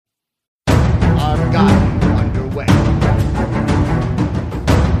gotten underway.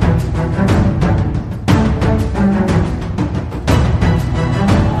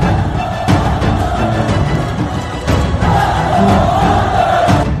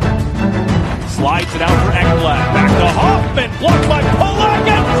 Slides it out for Ekblad. Back to Hoffman. Blocked by Polak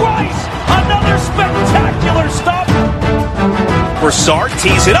and Price. Another spectacular stop. Broussard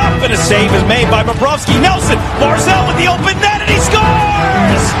tees it up and a save is made by Bobrovsky. Nelson. Barzal with the open net and he scores!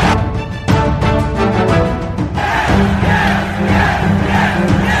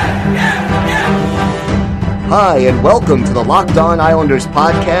 Hi, and welcome to the Locked On Islanders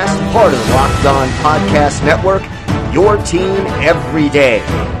podcast, part of the Locked On Podcast Network, your team every day.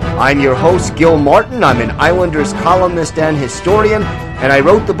 I'm your host, Gil Martin. I'm an Islanders columnist and historian, and I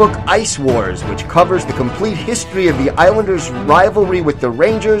wrote the book Ice Wars, which covers the complete history of the Islanders' rivalry with the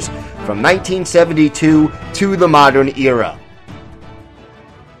Rangers from 1972 to the modern era.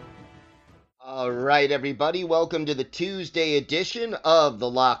 All right, everybody, welcome to the Tuesday edition of the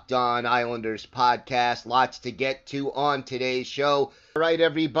Locked On Islanders podcast. Lots to get to on today's show. All right,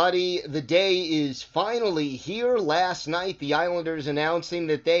 everybody, the day is finally here. Last night, the Islanders announcing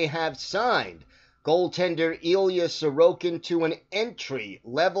that they have signed goaltender Ilya Sorokin to an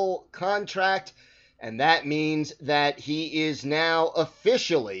entry-level contract, and that means that he is now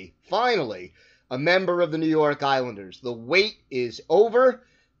officially, finally, a member of the New York Islanders. The wait is over,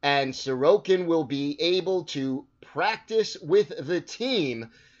 and Sorokin will be able to practice with the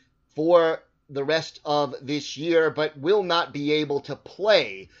team for the rest of this year, but will not be able to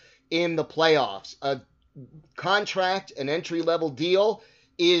play in the playoffs. A contract, an entry-level deal,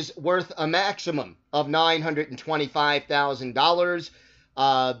 is worth a maximum of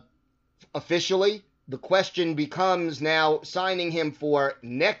 $925,000. Officially, the question becomes now signing him for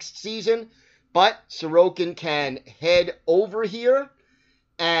next season, but Sorokin can head over here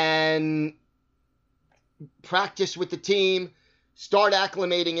and practice with the team, start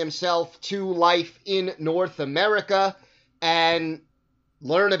acclimating himself to life in North America, and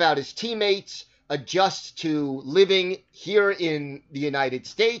learn about his teammates, adjust to living here in the United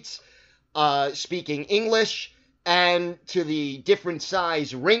States, speaking English, and to the different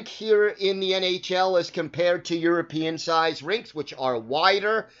size rink here in the NHL as compared to European size rinks, which are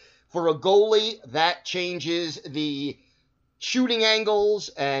wider. For a goalie, that changes the shooting angles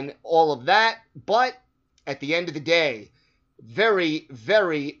and all of that. But at the end of the day, very,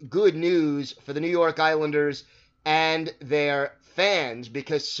 very good news for the New York Islanders and their fans,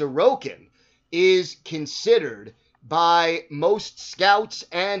 because Sorokin is considered by most scouts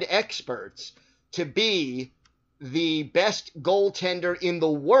and experts to be the best goaltender in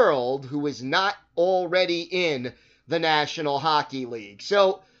the world who is not already in the National Hockey League.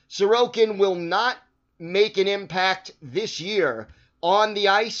 So Sorokin will not make an impact this year on the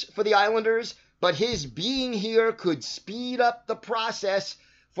ice for the Islanders, but his being here could speed up the process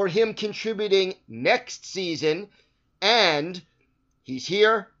for him contributing next season. And he's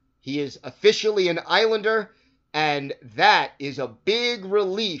here. He is officially an Islander, and that is a big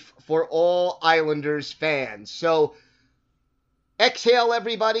relief for all Islanders fans. So exhale,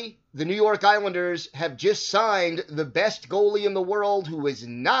 everybody. The New York Islanders have just signed the best goalie in the world who is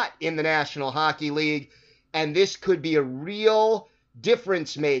not in the National Hockey League, and this could be a real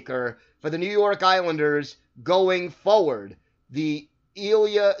difference maker for the New York Islanders going forward. The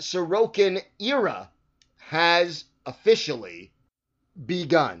Ilya Sorokin era has officially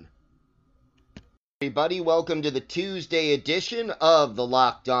begun. Everybody, welcome to the Tuesday edition of the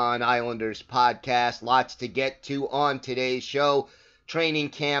Locked On Islanders podcast. Lots to get to on today's show. Training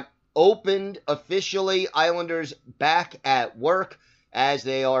camp opened officially. Islanders back at work as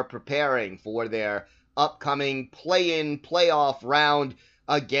they are preparing for their upcoming play-in playoff round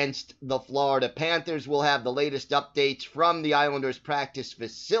against the Florida Panthers. We'll have the latest updates from the Islanders practice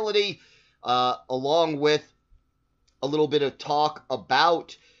facility, along with a little bit of talk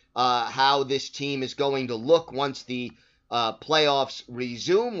about how this team is going to look once the playoffs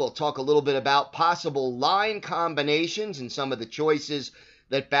resume. We'll talk a little bit about possible line combinations and some of the choices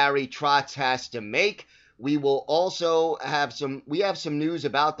that Barry Trotz has to make. We will also have some news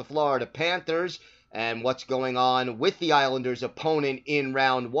about the Florida Panthers and what's going on with the Islanders' opponent in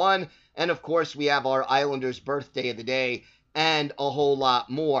round one. And of course, we have our Islanders birthday of the day and a whole lot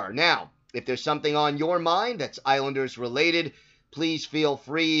more. Now, if there's something on your mind that's Islanders related, please feel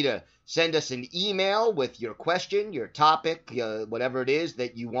free to send us an email with your question, your topic, whatever it is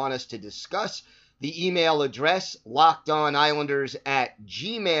that you want us to discuss. The email address,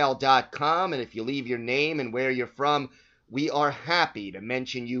 lockedonislanders@gmail.com. And if you leave your name and where you're from, we are happy to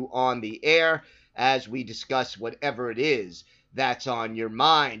mention you on the air as we discuss whatever it is that's on your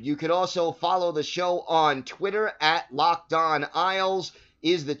mind. You could also follow the show on Twitter at Locked On Isles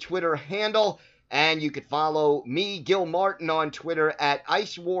is the Twitter handle. And you could follow me, Gil Martin, on Twitter at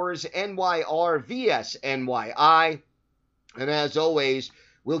IceWarsNYRVSNYI. And as always,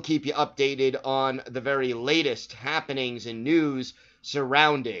 we'll keep you updated on the very latest happenings and news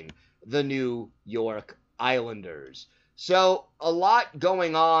surrounding the New York Islanders. So, a lot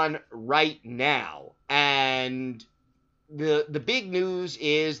going on right now. And the big news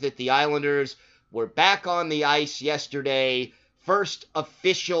is that the Islanders were back on the ice yesterday. First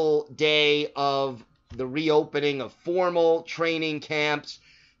official day of the reopening of formal training camps.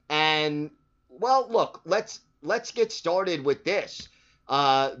 And, well, look, let's get started with this.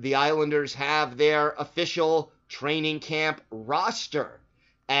 The Islanders have their official training camp roster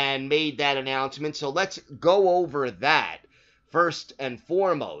and made that announcement. So let's go over that first and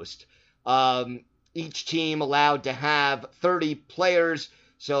foremost. Each team allowed to have 30 players.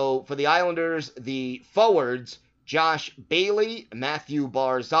 So for the Islanders, the forwards, Josh Bailey, Matthew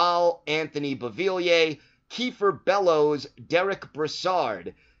Barzal, Anthony Beauvillier, Kiefer Bellows, Derek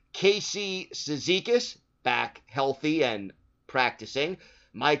Brassard, Casey Cizikas, back healthy and practicing,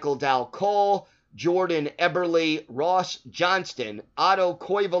 Michael Dal-Colle, Jordan Eberle, Ross Johnston, Otto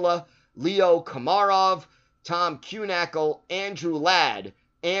Koivula, Leo Komarov, Tom Kuhnackel, Andrew Ladd,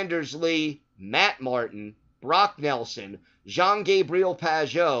 Anders Lee, Matt Martin, Brock Nelson, Jean-Gabriel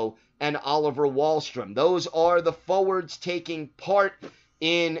Pageau, and Oliver Wahlstrom. Those are the forwards taking part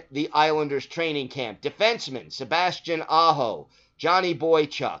in the Islanders training camp. Defensemen, Sebastian Aho, Johnny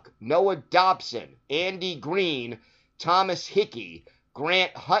Boychuk, Noah Dobson, Andy Green, Thomas Hickey,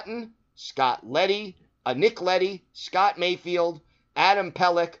 Grant Hutton, Scott Leddy, Nick Leddy, Scott Mayfield, Adam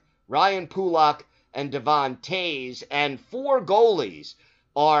Pelech, Ryan Pulak, and Devon Tays. And 4 goalies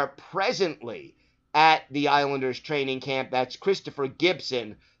are presently at the Islanders training camp. That's Christopher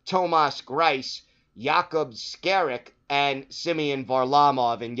Gibson, Tomas Greiss, Jakub Skarik, and Simeon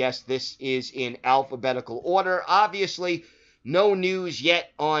Varlamov. And yes, this is in alphabetical order. Obviously, no news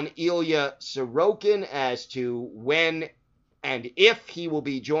yet on Ilya Sorokin as to when and if he will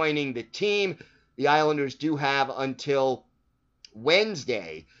be joining the team. The Islanders do have until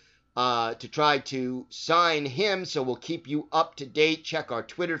Wednesday to try to sign him, so we'll keep you up to date. Check our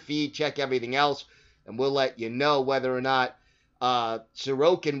Twitter feed, check everything else, and we'll let you know whether or not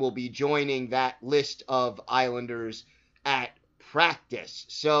Sorokin will be joining that list of Islanders at practice.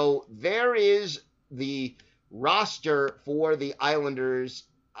 So there is the roster for the Islanders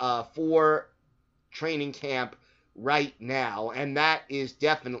for training camp right now, and that is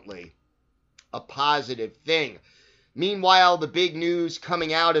definitely a positive thing. Meanwhile, the big news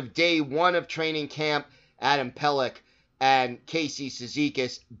coming out of day 1 of training camp, Adam Pelech and Casey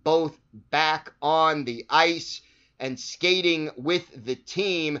Cizikas both back on the ice and skating with the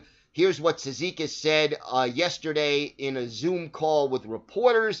team. Here's what Cizikas said yesterday in a Zoom call with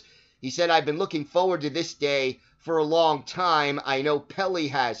reporters. He said, "I've been looking forward to this day for a long time. I know Pelly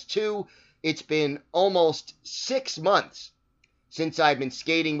has too. It's been almost 6 months since I've been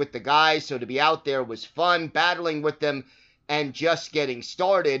skating with the guys, so to be out there was fun, battling with them and just getting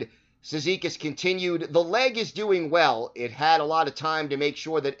started." Cizikas continued, "The leg is doing well. It had a lot of time to make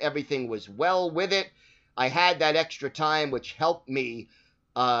sure that everything was well with it. I had that extra time, which helped me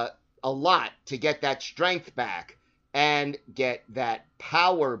a lot to get that strength back and get that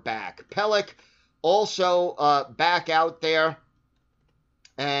power back." Pelech also back out there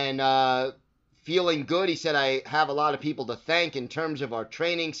and feeling good. He said, "I have a lot of people to thank in terms of our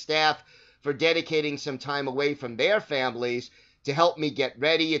training staff for dedicating some time away from their families to help me get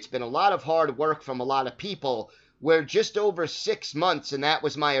ready. It's been a lot of hard work from a lot of people. We're just over 6 months, and that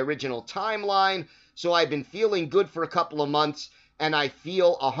was my original timeline. So I've been feeling good for a couple of months, and I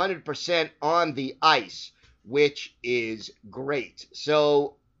feel 100% on the ice, which is great."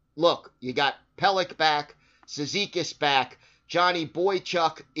 So, look, you got Pelech back, Cizikas back, Johnny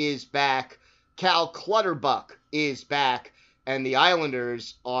Boychuk is back, Cal Clutterbuck is back, and the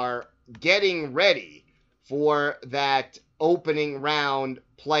Islanders are getting ready for that opening round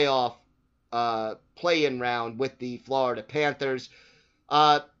playoff play-in round with the Florida Panthers.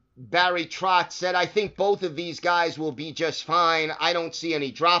 Barry Trotz said, "I think both of these guys will be just fine. I don't see any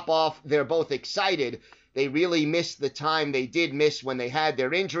drop-off. They're both excited. They really missed the time they did miss when they had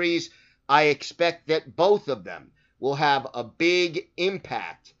their injuries. I expect that both of them will have a big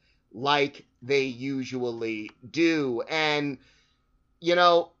impact like they usually do." And, you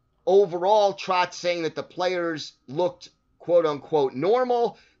know, overall, Trotz saying that the players looked quote-unquote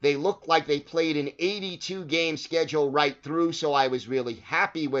normal. They looked like they played an 82-game schedule right through, so I was really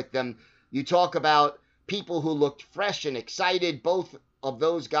happy with them. You talk about people who looked fresh and excited. Both of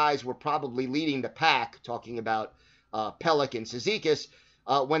those guys were probably leading the pack, talking about Pelech and Cizikas,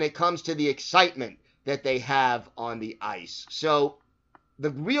 when it comes to the excitement that they have on the ice. So the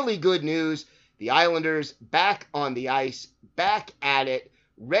really good news, the Islanders back on the ice, back at it,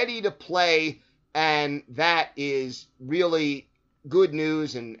 ready to play, and that is really good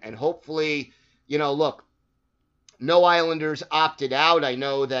news, and hopefully, look, no Islanders opted out. I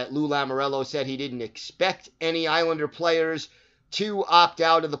know that Lou Lamoriello said he didn't expect any Islander players to opt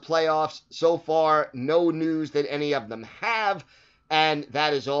out of the playoffs. So far, no news that any of them have, and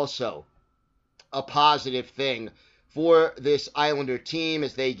that is also a positive thing for this Islander team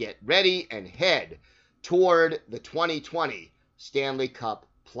as they get ready and head toward the 2020 Stanley Cup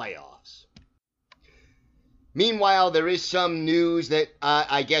playoffs. Meanwhile, there is some news that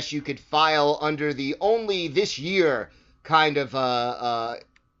I guess you could file under the only this year kind of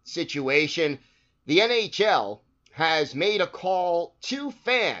situation. The NHL has made a call to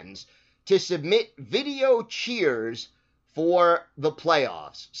fans to submit video cheers for the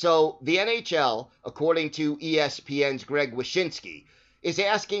playoffs. So the NHL, according to ESPN's Greg Wyshynski, is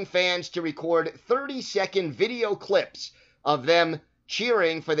asking fans to record 30-second video clips of them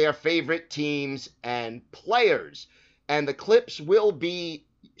cheering for their favorite teams and players. And the clips will be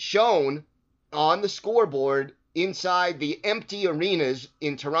shown on the scoreboard inside the empty arenas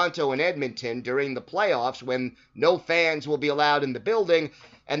in Toronto and Edmonton during the playoffs when no fans will be allowed in the building.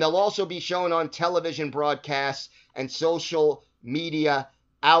 And they'll also be shown on television broadcasts and social media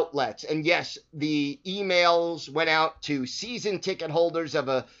outlets. And yes, the emails went out to season ticket holders of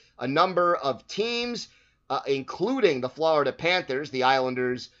a number of teams, including the Florida Panthers, the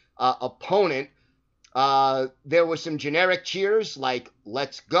Islanders' opponent. There were some generic cheers like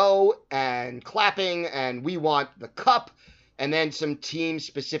 "Let's go" and clapping and "We want the cup," and then some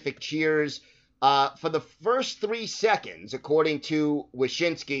team-specific cheers. For the first 3 seconds, according to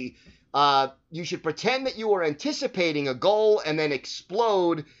Wyshynski, you should pretend that you are anticipating a goal and then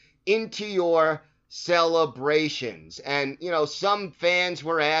explode into your celebrations. And, some fans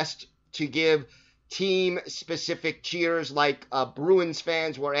were asked to give team-specific cheers, like Bruins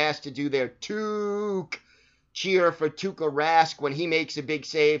fans were asked to do their Took cheer for Tuukka Rask when he makes a big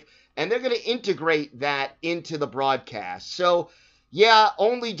save, and they're going to integrate that into the broadcast. So, yeah,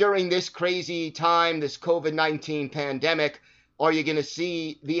 only during this crazy time, this COVID-19 pandemic, are you going to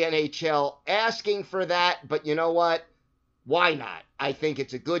see the NHL asking for that, but you know what? Why not? I think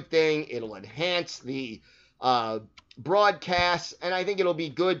it's a good thing. It'll enhance the broadcasts, and I think it'll be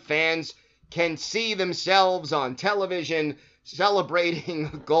good. Fans can see themselves on television celebrating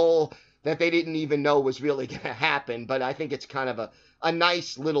a goal that they didn't even know was really going to happen. But I think it's kind of a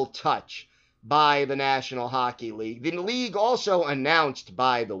nice little touch by the National Hockey League. The league also announced,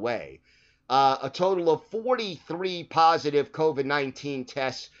 by the way, a total of 43 positive COVID-19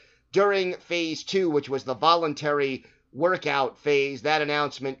 tests during Phase 2, which was the voluntary workout phase. That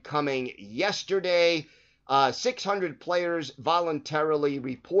announcement coming yesterday. 600 players voluntarily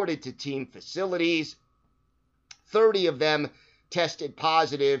reported to team facilities. 30 of them tested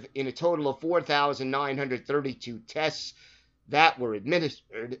positive in a total of 4,932 tests that were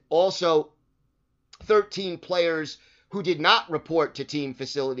administered. Also, 13 players who did not report to team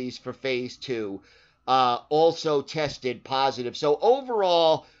facilities for Phase 2 also tested positive. So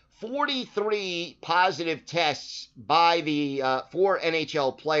overall, 43 positive tests by the 4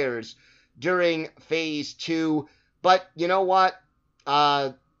 NHL players during Phase 2. But you know what?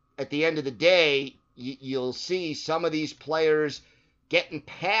 At the end of the day, you'll see some of these players getting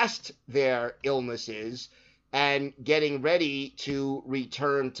past their illnesses and getting ready to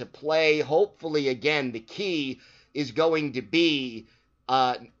return to play. Hopefully, again, the key is going to be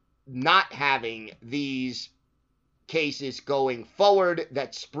not having these cases going forward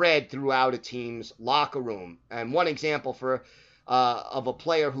that spread throughout a team's locker room. And one example of a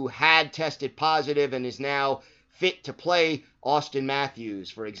player who had tested positive and is now fit to play, Austin Matthews,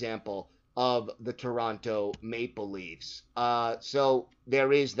 for example, of the Toronto Maple Leafs. So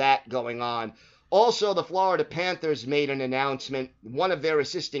there is that going on. Also, the Florida Panthers made an announcement. One of their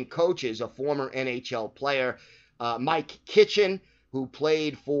assistant coaches, a former NHL player, Mike Kitchen, who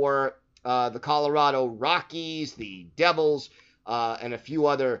played for the Colorado Rockies, the Devils, and a few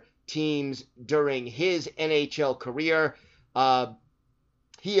other teams during his NHL career.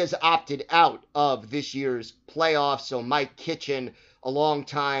 He has opted out of this year's playoffs. So Mike Kitchen, a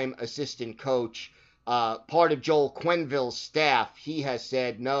longtime assistant coach, part of Joel Quenneville's staff, he has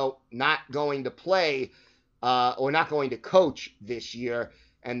said, no, not going to play or not going to coach this year.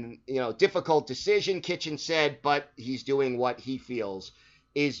 And, difficult decision, Kitchen said, but he's doing what he feels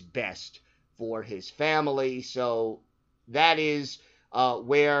is best for his family. So that is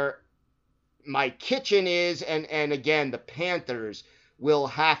where my kitchen is. And again, the Panthers will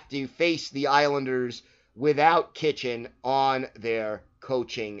have to face the Islanders without Kitchen on their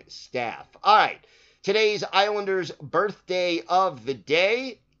coaching staff. All right. Today's Islanders birthday of the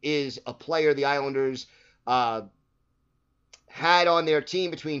day is a player the Islanders had on their team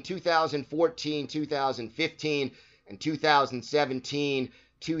between 2014, 2015, and 2017,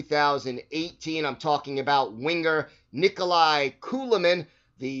 2018. I'm talking about winger Nikolai Kulemin,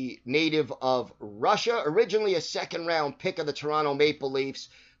 the native of Russia, originally a second-round pick of the Toronto Maple Leafs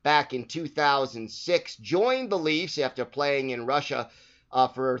back in 2006, joined the Leafs after playing in Russia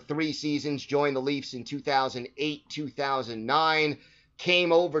for 3 seasons, joined the Leafs in 2008, 2009,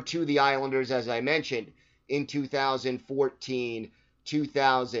 came over to the Islanders, as I mentioned, in 2014,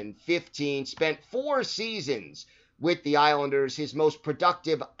 2015, spent 4 seasons with the Islanders. His most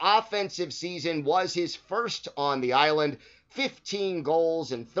productive offensive season was his first on the island, 15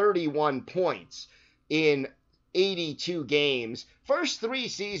 goals and 31 points in 82 games. First 3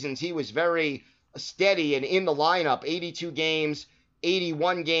 seasons, he was very steady and in the lineup, 82 games,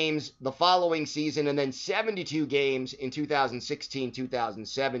 81 games the following season, and then 72 games in 2016,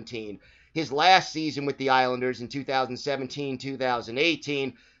 2017. His last season with the Islanders in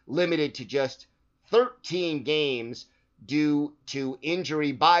 2017-2018, limited to just 13 games due to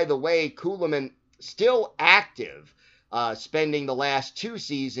injury. By the way, Kulemin still active, spending the last 2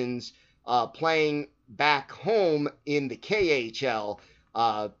 seasons playing back home in the KHL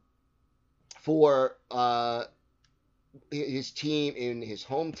for his team in his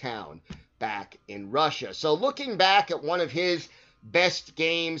hometown back in Russia. So looking back at one of his best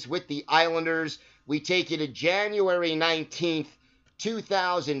games with the Islanders, we take you to January 19th,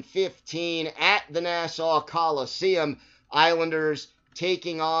 2015 at the Nassau Coliseum. Islanders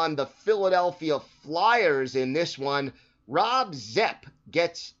taking on the Philadelphia Flyers in this one. Rob Zepp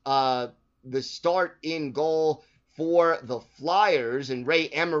gets the start in goal for the Flyers, and Ray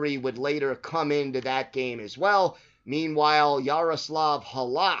Emery would later come into that game as well. Meanwhile, Yaroslav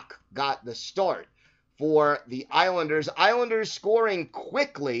Halak got the start for the Islanders. Islanders scoring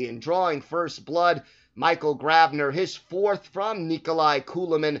quickly and drawing first blood. Michael Grabner, his 4th from Nikolai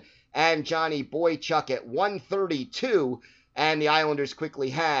Kulemin and Johnny Boychuk at 1:32, and the Islanders quickly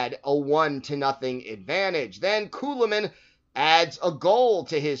had a 1-0 advantage. Then Kulemin adds a goal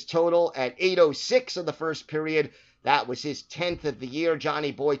to his total at 8:06 of the first period. That was his 10th of the year.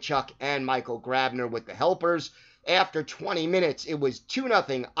 Johnny Boychuk and Michael Grabner with the helpers. After 20 minutes, it was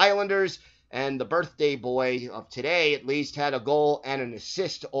 2-0 Islanders, and the birthday boy of today at least had a goal and an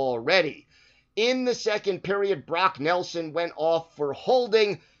assist already. In the second period, Brock Nelson went off for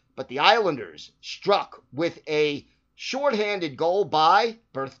holding, but the Islanders struck with a shorthanded goal by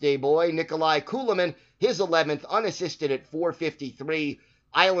birthday boy Nikolai Kulemin, his 11th, unassisted at 4:53.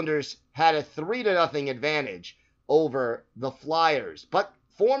 Islanders had a 3-0 advantage over the Flyers. But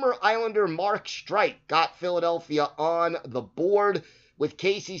former Islander Mark Streit got Philadelphia on the board with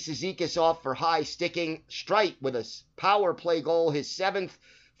Casey Cizikas off for high sticking. Streit with a power play goal, his 7th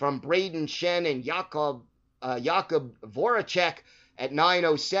from Braden Shen and Jakub Voracek at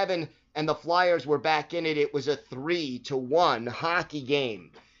 9:07, and the Flyers were back in it. It was a 3-1 hockey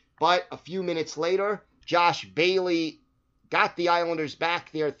game. But a few minutes later, Josh Bailey got the Islanders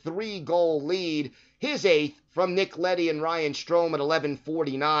back their 3-goal lead, his 8th from Nick Leddy and Ryan Strome at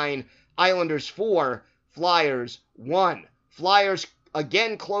 11:49. Islanders 4, Flyers 1. Flyers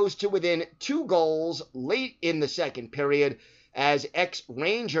again closed to within 2 goals late in the second period as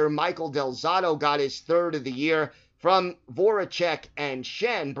ex-Ranger Michael Del Zotto got his 3rd of the year from Voracek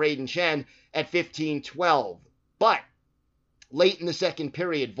and Braden Shen at 15:12. But late in the second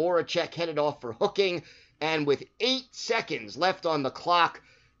period, Voracek headed off for hooking, and with 8 seconds left on the clock,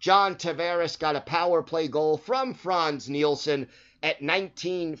 John Tavares got a power play goal from Franz Nielsen at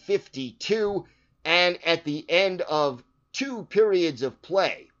 19:52, and at the end of 2 periods of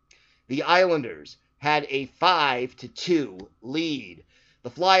play, the Islanders had a 5-2 lead.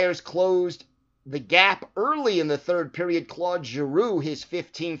 The Flyers closed the gap early in the third period. Claude Giroux, his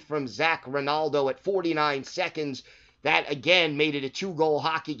 15th from Zach Ronaldo at 49 seconds. That again made it a 2-goal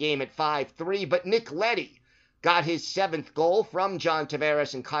hockey game at 5-3, but Nick Leddy got his 7th goal from John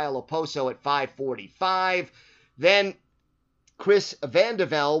Tavares and Kyle Oposo at 5:45. Then Chris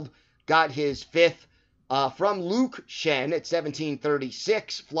Vandevelde got his 5th from Luke Shen at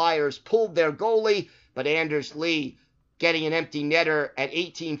 17:36. Flyers pulled their goalie, but Anders Lee getting an empty netter at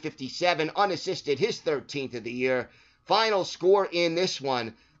 18:57, unassisted, his 13th of the year. Final score in this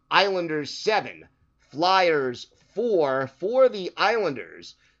one, Islanders 7, Flyers 4 for the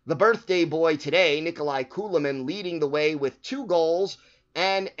Islanders. The birthday boy today, Nikolai Kulemin, leading the way with 2 goals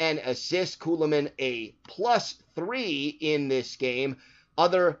and an assist. Kulemin a +3 in this game.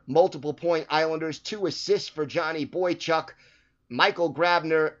 Other multiple point Islanders, 2 assists for Johnny Boychuk, Michael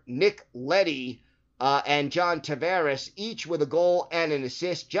Grabner, Nick Leddy, and John Tavares, each with a goal and an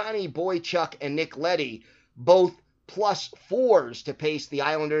assist. Johnny Boychuk and Nick Leddy both +4s to pace the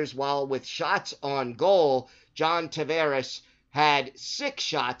Islanders, while with shots on goal, John Tavares had 6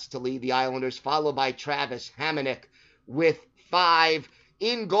 shots to lead the Islanders, followed by Travis Hamonic with 5.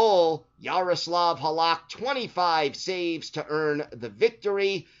 In goal, Yaroslav Halak, 25 saves to earn the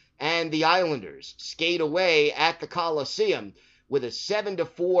victory, and the Islanders skate away at the Coliseum with a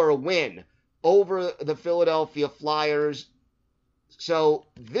 7-4 win over the Philadelphia Flyers. So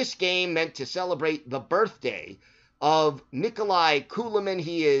this game meant to celebrate the birthday of Nikolai Kulemin.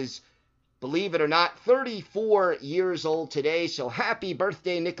 He is, believe it or not, 34 years old today. So happy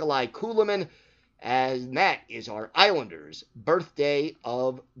birthday, Nikolai Kulemin. And that is our Islanders' birthday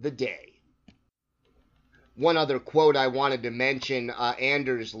of the day. One other quote I wanted to mention,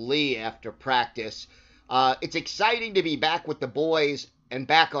 Anders Lee after practice. It's exciting to be back with the boys and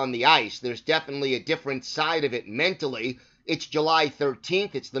back on the ice. There's definitely a different side of it mentally. It's July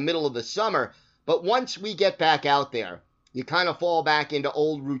 13th. It's the middle of the summer. But once we get back out there, you kind of fall back into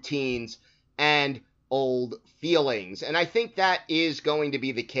old routines and old feelings. And I think that is going to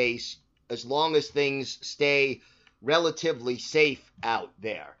be the case as long as things stay relatively safe out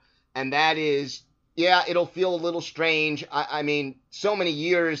there. And that is, yeah, it'll feel a little strange. I mean, so many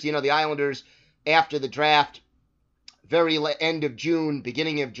years, the Islanders, after the draft, very end of June,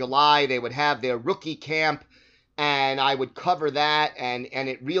 beginning of July, they would have their rookie camp, and I would cover that, and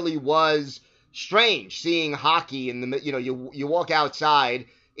it really was strange seeing hockey in the, you walk outside,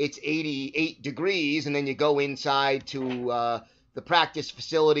 it's 88 degrees, and then you go inside to the practice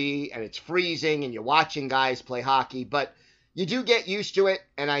facility, and it's freezing, and you're watching guys play hockey, but you do get used to it,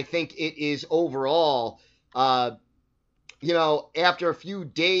 and I think it is overall, after a few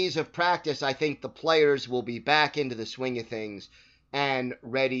days of practice, I think the players will be back into the swing of things and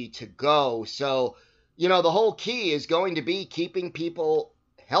ready to go. So, the whole key is going to be keeping people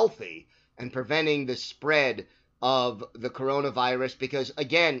healthy and preventing the spread of the coronavirus. Because,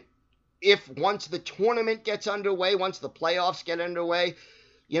 again, if once the tournament gets underway, once the playoffs get underway,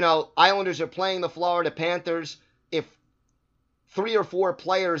 Islanders are playing the Florida Panthers. If 3 or 4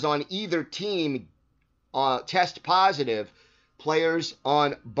 players on either team test positive, players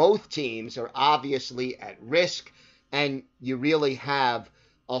on both teams are obviously at risk, and you really have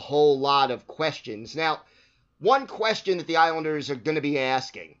a whole lot of questions. Now, one question that the Islanders are going to be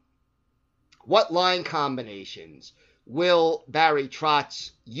asking, what line combinations will Barry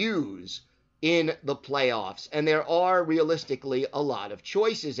Trotz use in the playoffs? And there are realistically a lot of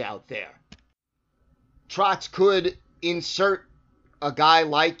choices out there. Trotz could insert a guy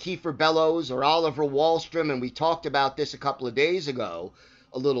like Kiefer Bellows or Oliver Wahlstrom, and we talked about this a couple of days ago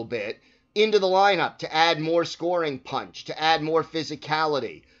a little bit, into the lineup to add more scoring punch, to add more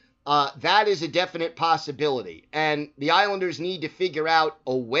physicality. That is a definite possibility, and the Islanders need to figure out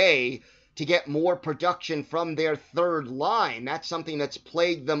a way to get more production from their third line. That's something that's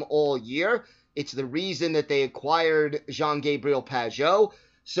plagued them all year. It's the reason that they acquired Jean-Gabriel Pageau.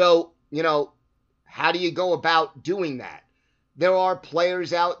 So, how do you go about doing that? There are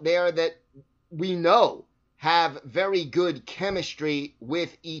players out there that we know have very good chemistry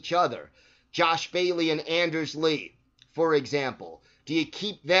with each other. Josh Bailey and Anders Lee, for example. Do you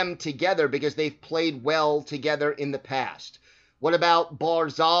keep them together because they've played well together in the past? What about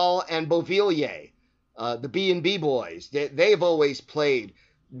Barzal and Beauvillier, the B&B boys? They've always played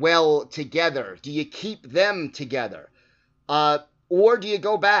well together. Do you keep them together? Or do you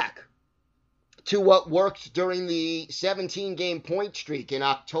go back to what worked during the 17-game point streak in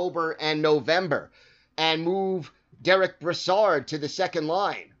October and November and move Derek Brassard to the second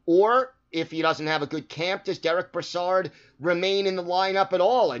line? Or, if he doesn't have a good camp, does Derek Brassard remain in the lineup at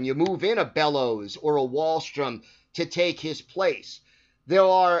all and you move in a Bellows or a Wahlstrom to take his place? There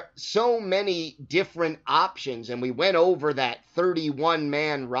are so many different options, and we went over that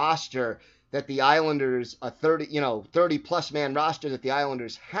 31-man roster that the Islanders, a 30-plus man roster that the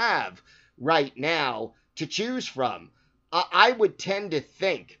Islanders have right now to choose from. I would tend to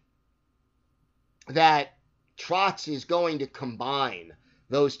think that Trotz is going to combine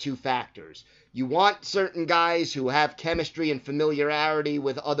those two factors. You want certain guys who have chemistry and familiarity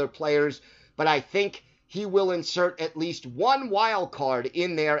with other players, but I think he will insert at least one wild card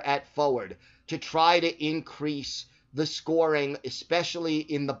in there at forward to try to increase the scoring, especially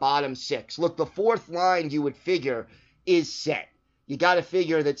in the bottom six. Look, the fourth line, you would figure, is set. you got to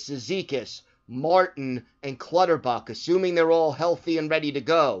figure that Cizikas, Martin, and Clutterbuck, assuming they're all healthy and ready to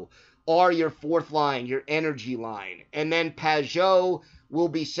go, are your fourth line, your energy line. And then Pajot will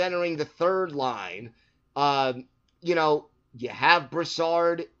be centering the third line. You have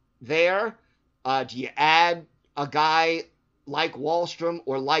Brassard there. Do you add a guy like Wahlstrom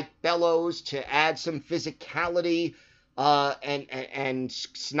or like Bellows to add some physicality and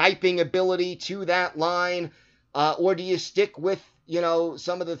sniping ability to that line? Or do you stick with,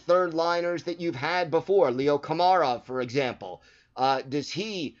 some of the third liners that you've had before? Leo Komarov, for example. Does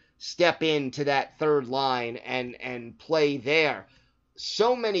he step into that third line and play there?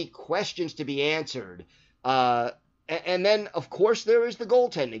 So many questions to be answered. And then, of course, there is the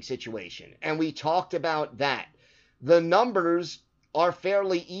goaltending situation. And we talked about that. The numbers are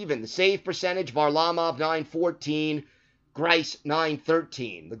fairly even. The save percentage, Varlamov 914, Greiss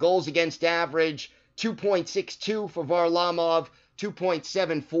 913. The goals against average, 2.62 for Varlamov,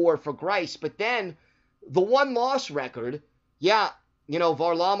 2.74 for Greiss. But then the one-loss record,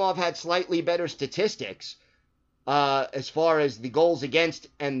 Varlamov had slightly better statistics as far as the goals against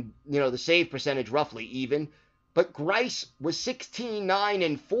and, the save percentage roughly even. But Greiss was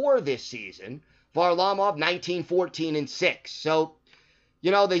 16-9-4 this season. Varlamov 19-14-6. So,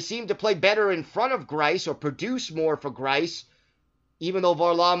 they seem to play better in front of Greiss or produce more for Greiss, even though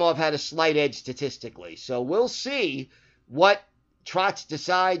Varlamov had a slight edge statistically. So we'll see what Trotz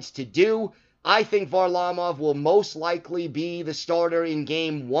decides to do. I think Varlamov will most likely be the starter in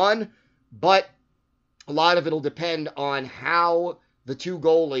Game 1, but a lot of it will depend on how the two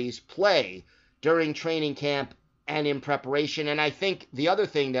goalies play during training camp and in preparation. And I think the other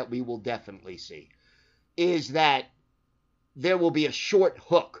thing that we will definitely see is that there will be a short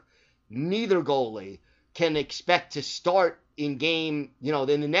hook. Neither goalie can expect to start in game,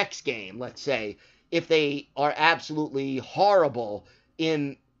 in the next game, let's say, if they are absolutely horrible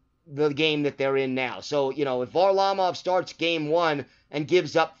in the game that they're in now. So, if Varlamov starts Game 1 and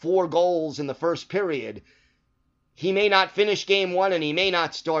gives up 4 goals in the first period, he may not finish Game 1 and he may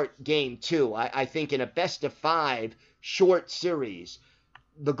not start Game 2. I think in a best-of-5 short series,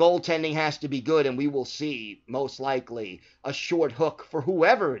 the goaltending has to be good, and we will see, most likely, a short hook for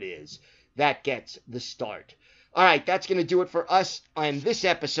whoever it is that gets the start. All right, that's going to do it for us on this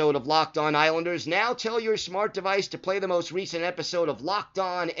episode of Locked On Islanders. Now tell your smart device to play the most recent episode of Locked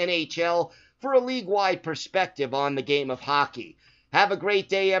On NHL for a league-wide perspective on the game of hockey. Have a great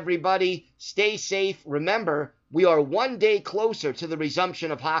day, everybody. Stay safe. Remember, we are one day closer to the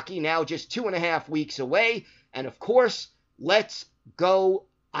resumption of hockey, now just 2.5 weeks away. And of course, let's go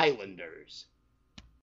Islanders.